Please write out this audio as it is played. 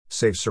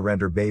Safe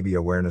Surrender Baby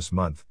Awareness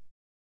Month.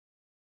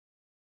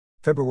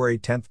 February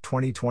 10,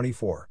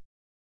 2024.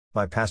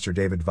 By Pastor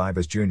David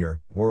Vivas Jr.,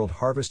 World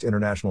Harvest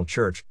International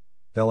Church.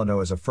 Delano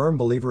is a firm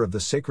believer of the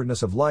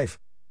sacredness of life.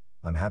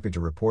 I'm happy to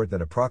report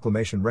that a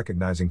proclamation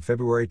recognizing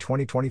February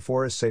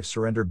 2024 as Safe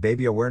Surrender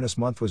Baby Awareness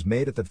Month was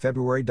made at the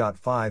February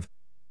 5,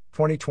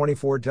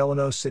 2024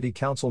 Delano City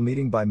Council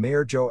meeting by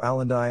Mayor Joe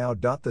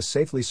Allendiao. The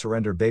Safely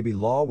Surrender Baby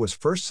Law was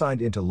first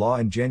signed into law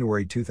in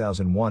January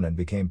 2001 and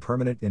became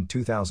permanent in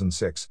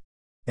 2006.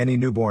 Any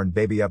newborn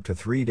baby up to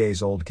 3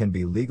 days old can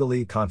be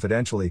legally,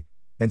 confidentially,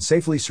 and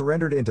safely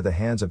surrendered into the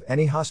hands of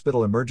any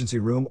hospital emergency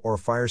room or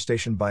fire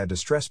station by a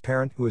distressed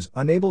parent who is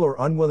unable or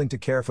unwilling to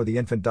care for the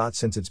infant.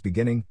 Since its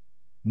beginning,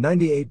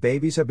 98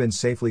 babies have been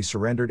safely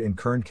surrendered in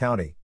Kern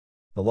County.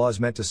 The law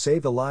is meant to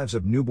save the lives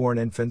of newborn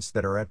infants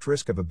that are at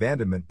risk of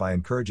abandonment by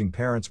encouraging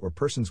parents or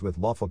persons with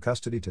lawful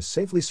custody to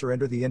safely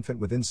surrender the infant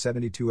within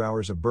 72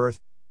 hours of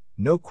birth.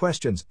 No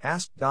questions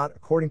asked.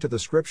 According to the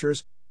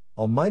scriptures,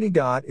 Almighty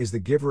God is the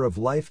giver of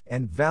life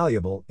and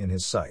valuable in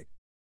His sight.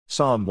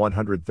 Psalm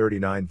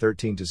 139,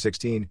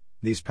 13-16.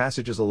 These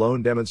passages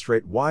alone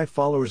demonstrate why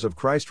followers of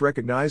Christ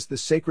recognize the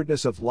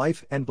sacredness of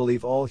life and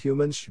believe all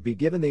humans should be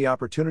given the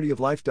opportunity of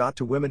life.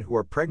 To women who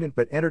are pregnant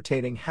but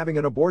entertaining having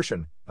an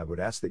abortion, I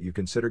would ask that you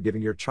consider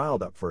giving your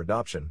child up for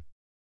adoption.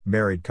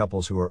 Married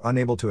couples who are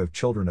unable to have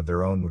children of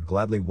their own would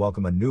gladly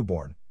welcome a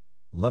newborn,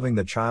 loving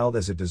the child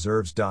as it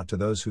deserves. To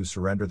those who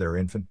surrender their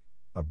infant,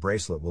 a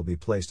bracelet will be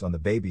placed on the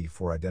baby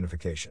for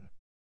identification.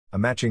 A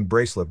matching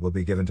bracelet will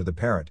be given to the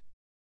parent.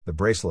 The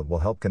bracelet will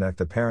help connect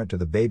the parent to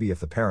the baby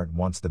if the parent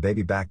wants the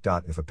baby back.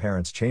 If a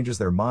parent changes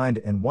their mind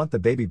and want the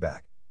baby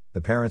back,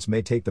 the parents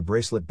may take the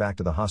bracelet back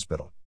to the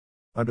hospital.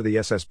 Under the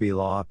SSB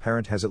law, a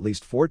parent has at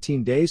least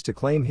 14 days to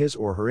claim his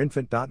or her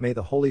infant. May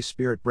the Holy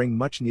Spirit bring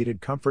much needed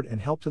comfort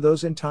and help to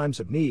those in times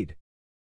of need.